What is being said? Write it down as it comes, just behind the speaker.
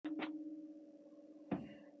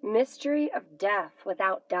Mystery of death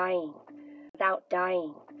without dying, without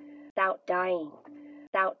dying, without dying,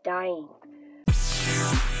 without dying.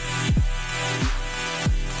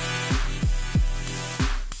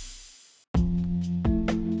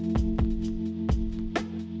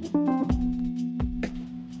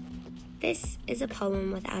 This is a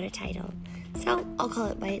poem without a title, so I'll call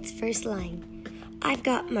it by its first line. I've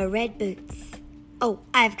got my red boots. Oh,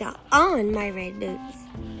 I've got on my red boots.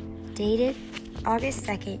 Dated August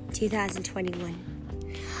 2nd, 2021.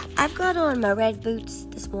 I've got on my red boots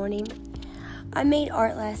this morning. I made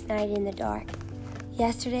art last night in the dark.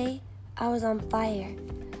 Yesterday, I was on fire.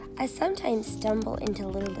 I sometimes stumble into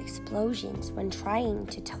little explosions when trying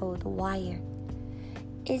to toe the wire.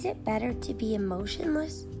 Is it better to be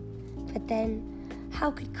emotionless? But then, how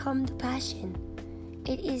could come the passion?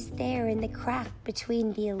 It is there in the crack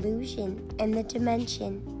between the illusion and the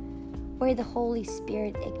dimension, where the Holy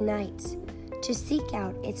Spirit ignites to seek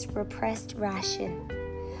out its repressed ration.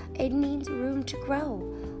 It needs room to grow.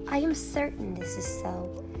 I am certain this is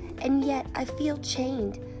so, and yet I feel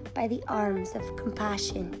chained by the arms of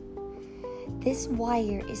compassion. This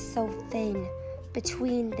wire is so thin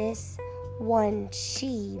between this one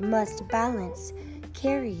she must balance,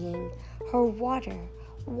 carrying her water,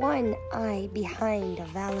 one eye behind a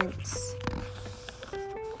valance.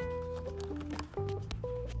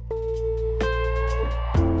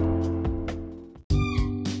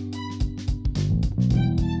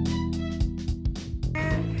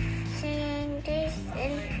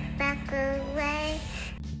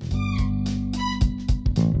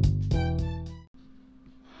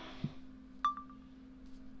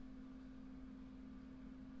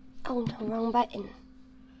 Oh no, wrong button.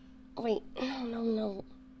 Wait, no.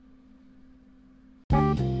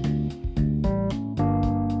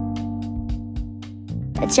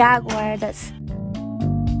 A jaguar that's...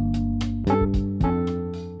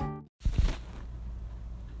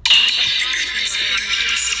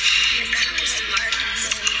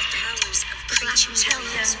 Tell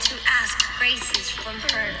them to ask graces from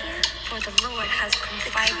her, for the Lord has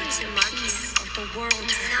confided the peace of the world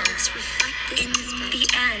to her. In the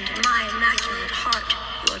end, my immaculate heart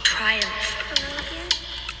will triumph.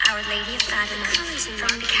 Our Lady of Fatima,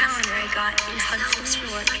 from the calendar I got in Hudson,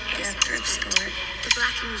 New York, at a thrift store.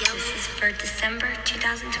 This is for December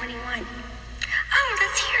 2021. Oh,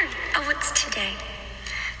 that's here. Oh, what's today?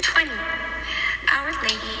 20. Our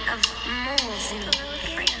Lady of Molesme,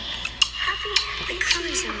 France. Happy the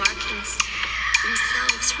colors and markings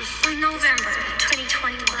themselves reflect November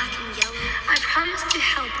 2021. I promise to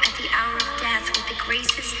help at the hour of death with the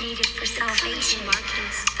graces needed for salvation.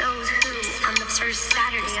 Those who, on the first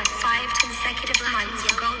Saturday of 5 consecutive months,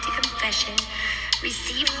 go to confession,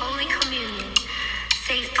 receive Holy Communion,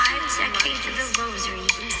 say 5 decades of the Rosary,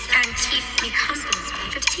 and keep me company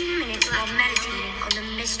for 15 minutes while meditating on the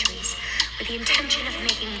mysteries, with the intention of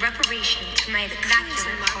making reparation to my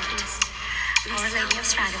immaculate heart. Our Lady of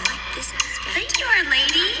Fatima. Thank you, Our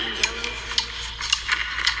Lady.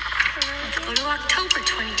 Let's go to October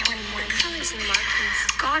 2021.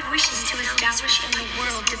 God wishes to establish in the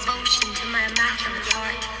world devotion to my immaculate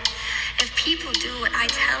heart. If people do what I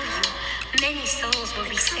tell you, many souls will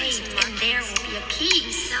be saved and there will be a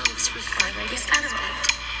peace. Our Lady of Fatima.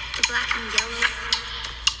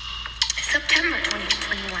 September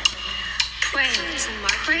 2021. Pray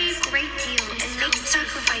a great deal and make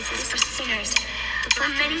sacrifices for sinners. For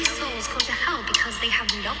many souls go to hell because they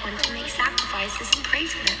have no one to make sacrifices and pray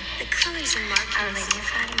for them. The colors and markings Our Lady of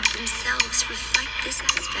Fatima themselves reflect this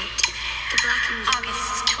aspect.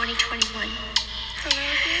 August 2021.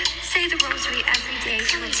 Say the Rosary every day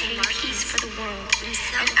to obtain peace for the world.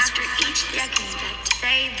 And after each decade,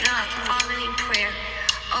 say the following prayer.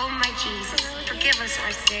 Oh my Jesus, forgive us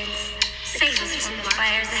our sins. Save us from the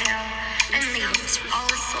fires of hell. And lead all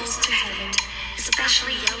the souls to heaven,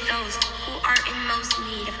 especially those who are in most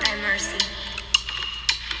need of thy mercy.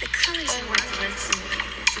 The colors and words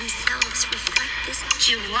themselves reflect this.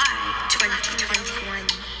 July 2021.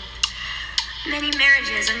 Many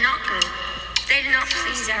marriages are not good. They do not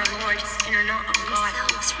please our Lord and are not of God.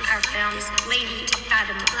 Our found Lady of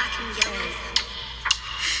Fatima.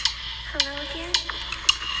 Hello again.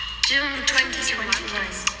 June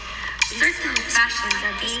 2021. Certain fashions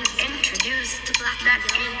are being introduced that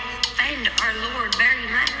offend our Lord very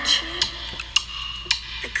much.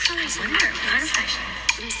 The colors and fashions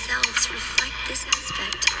themselves reflect this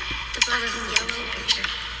aspect. The black and yellow picture.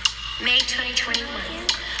 May 2021.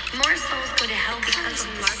 More souls go to hell because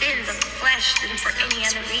of the sins of the flesh than for any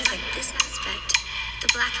other reason. This aspect.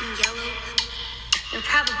 The black and yellow. You're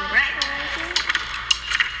probably right.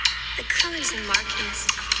 The colors and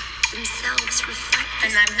markings themselves reflect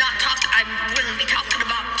And I wouldn't be talking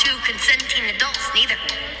about two consenting adults neither.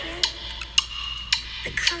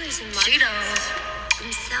 The colors and Cheetos.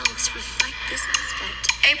 themselves reflect this aspect.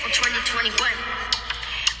 April 2021.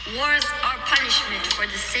 Wars are punishment for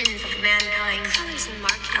the sins of mankind. Colors and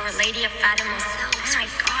markings. Our Lady of Fatima. Oh my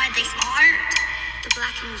God, they are. The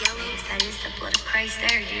black and yellow. That is the blood of Christ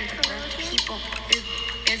there, dude. The blood of people.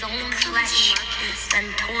 His own flesh and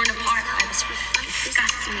torn apart by the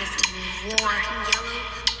disgustingness of war. Black and yellow.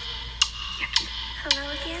 Yucky. Hello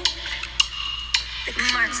again. The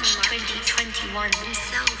March colors and 2021.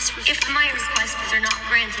 themselves If reflect my this requests are not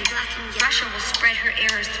granted, Russia will spread her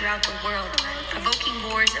errors throughout the world, provoking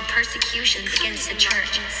wars and persecutions against the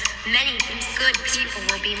church. Many good people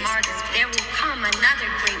will be martyred. There will come another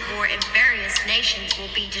great war and various nations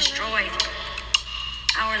will be destroyed.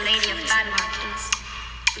 Our Lady of Fatima.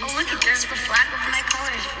 Oh, look, there's the flag with my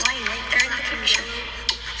colors flying right there in the picture.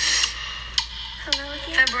 Hello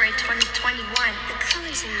again. February 2021. The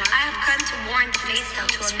colors and I have come to warn the faithful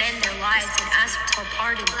to amend their lives and ask for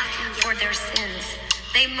pardon for their sins.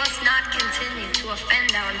 They must not continue to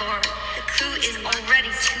offend our Lord, who is already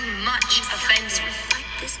too much offended. reflect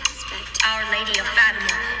this aspect. Our Lady of Fatima.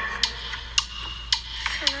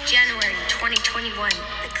 January 2021.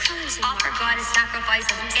 The colors and Offer God a sacrifice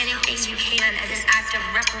of anything you can as an act of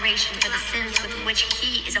reparation for the sins with which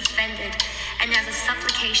He is offended, and as a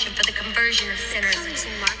supplication for the conversion of sinners.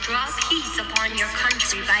 Draw peace upon your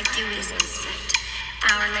country by doing this.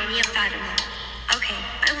 Our Lady of Fatima. Okay,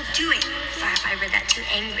 I will do it. If I read that too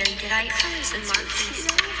angrily, did I? colors and markings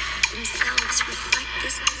themselves reflect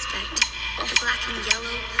this aspect. The black and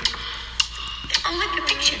yellow. Oh, look the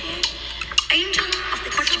picture. Angel of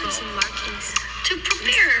Portugal. Colors and markings To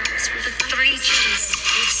prepare the three chiefs.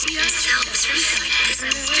 themselves reflect this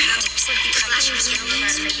aspect. The black and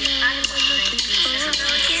yellow.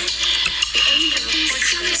 Hello again. The angel of The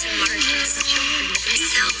Portugal. colors and markings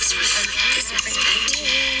themselves reflect this aspect.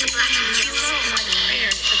 The black and yellow.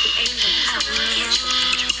 Prayers for the angel of Hello again.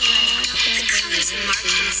 The colors and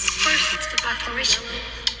markings. First, apparition.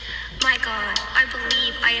 My God, I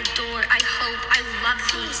believe, I adore, I hope, I love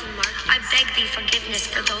thee. I beg thee forgiveness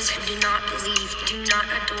for those who do not believe, do not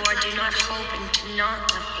adore, do not hope, and do not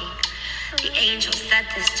love thee. The angel said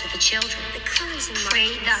this to the children. The colors and Pray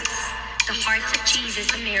markings. thus. The hearts of Jesus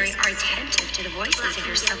and Mary are attentive to the voices of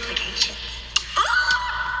your supplication.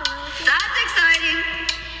 Oh, that's exciting.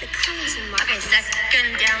 The colors and Okay, markings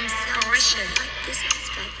second down apparition. reflect this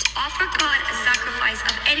aspect. Offer God a sacrifice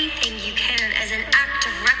of anything you can as an act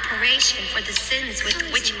of reparation for the sins with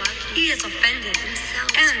which He is offended,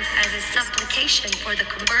 and as a supplication for the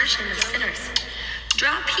conversion of sinners.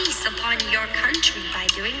 Draw peace upon your country by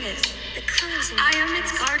doing this. The colors and I am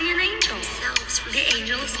its guardian angel, themselves the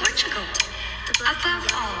angel of Portugal. The black Above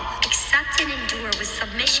all, accept and endure with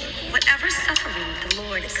submission whatever suffering the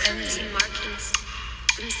Lord colors sends you. and markings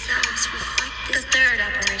themselves reflect The this. third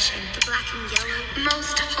apparition. The black and yellow.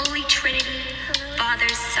 Most Holy Trinity, Father,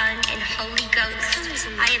 Son, and Holy Ghost,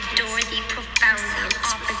 I adore thee profoundly and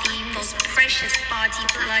offer thee most precious body,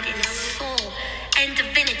 blood, and soul, and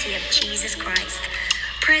divinity of Jesus Christ,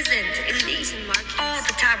 present in these all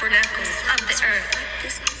the tabernacles of the earth,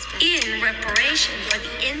 This aspect. in reparation for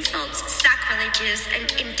the insults, sacrileges,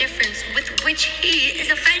 and indifference with which He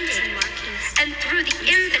is offended, and through the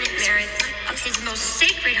infinite merits of His most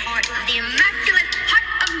sacred heart, the Immaculate Heart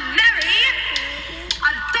of Mary,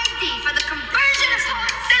 I beg thee for the conversion of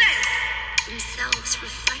sinners. Themselves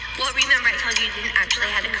reflect this. Well, remember I told you you didn't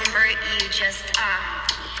actually have to convert, you just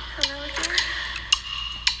Hello again.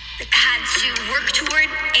 had to work toward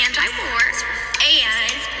anti-war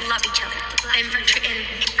and love each other and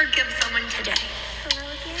forgive someone today. Hello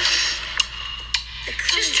again. The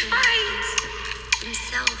Just colors and try.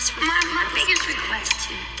 themselves My biggest request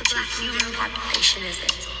to the human population is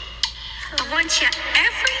this. I want you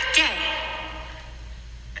every day,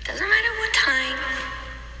 it doesn't matter what time,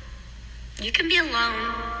 you can be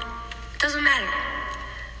alone, it doesn't matter,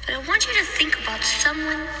 but I want you to think about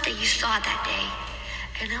someone that you saw that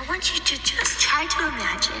day, and I want you to just try to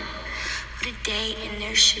imagine what a day in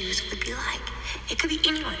their shoes would be like. It could be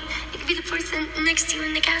anyone. It could be the person next to you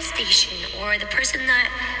in the gas station, or the person that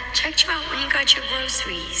checked you out when you got your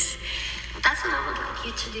groceries. That's what I would like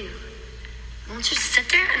you to do. I want you to sit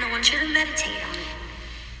there and I want you to meditate on it.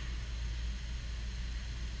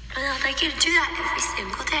 And I'd like you to do that every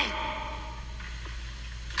single day.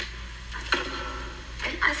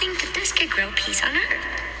 And I think that this could grow peace on earth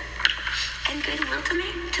and goodwill to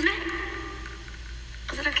men.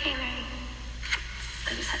 Is it okay, Mary?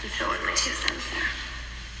 I just had to throw in my 2 cents there.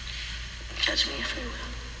 Judge me if you will.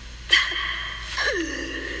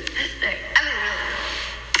 There. I mean, really.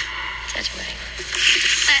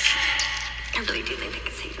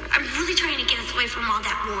 all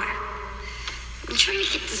that more. I'm trying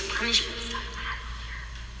to get this punishment stuff out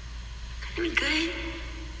of here. Gonna be good.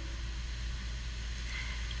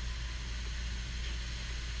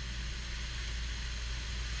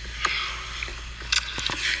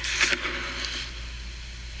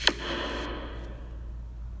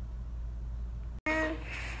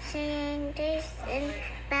 Saying this and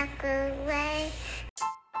back away.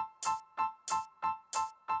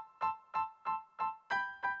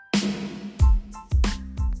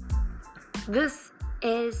 This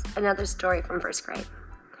is another story from first grade.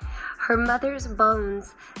 Her mother's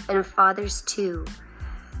bones and father's too.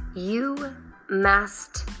 You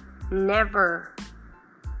must never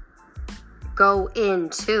go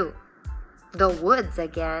into the woods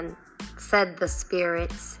again, said the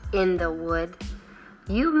spirits in the wood.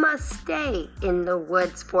 You must stay in the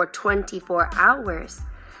woods for 24 hours,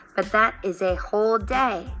 but that is a whole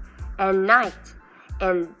day and night,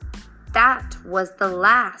 and that was the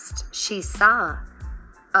last she saw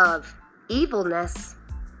of evilness.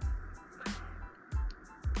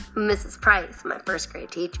 Mrs. Price, my first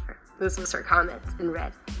grade teacher, this was her comment and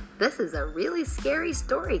read, "This is a really scary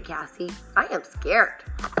story, Cassie. I am scared."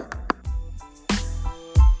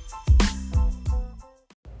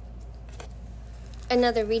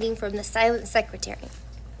 Another reading from The Silent Secretary.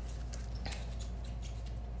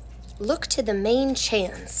 Look to the main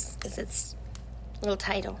chance is its little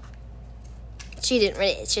title. She didn't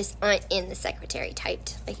read it, it's just in the secretary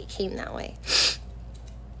typed, like it came that way.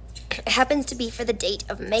 It happens to be for the date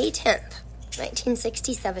of May 10th,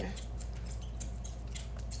 1967.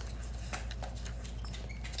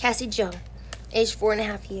 Cassie Jo, age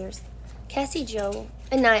 4.5 years. Cassie Jo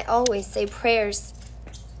and I always say prayers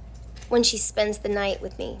when she spends the night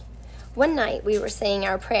with me. One night we were saying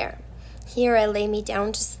our prayer. Here I lay me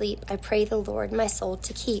down to sleep. I pray the Lord my soul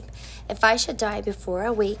to keep. If I should die before I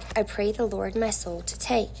wake, I pray the Lord my soul to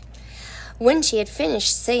take. When she had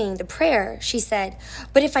finished saying the prayer, she said,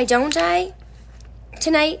 but if I don't die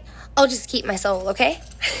tonight, I'll just keep my soul, okay?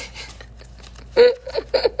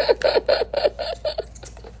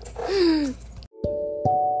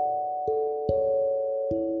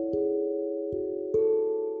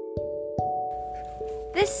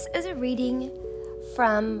 This is a reading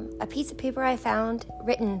from a piece of paper I found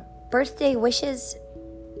written birthday wishes,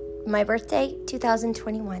 my birthday,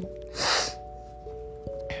 2021.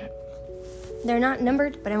 They're not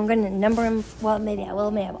numbered, but I'm going to number them. Well, maybe I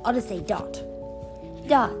will, maybe I'll just say dot.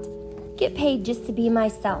 Dot. Get paid just to be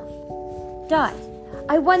myself. Dot.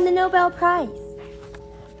 I won the Nobel Prize.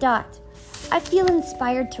 Dot. I feel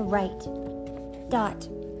inspired to write. Dot.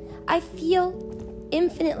 I feel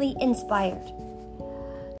infinitely inspired.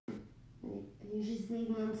 You should see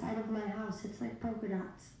the inside of my house. It's like polka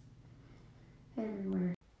dots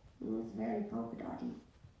everywhere. It's very polka dotty.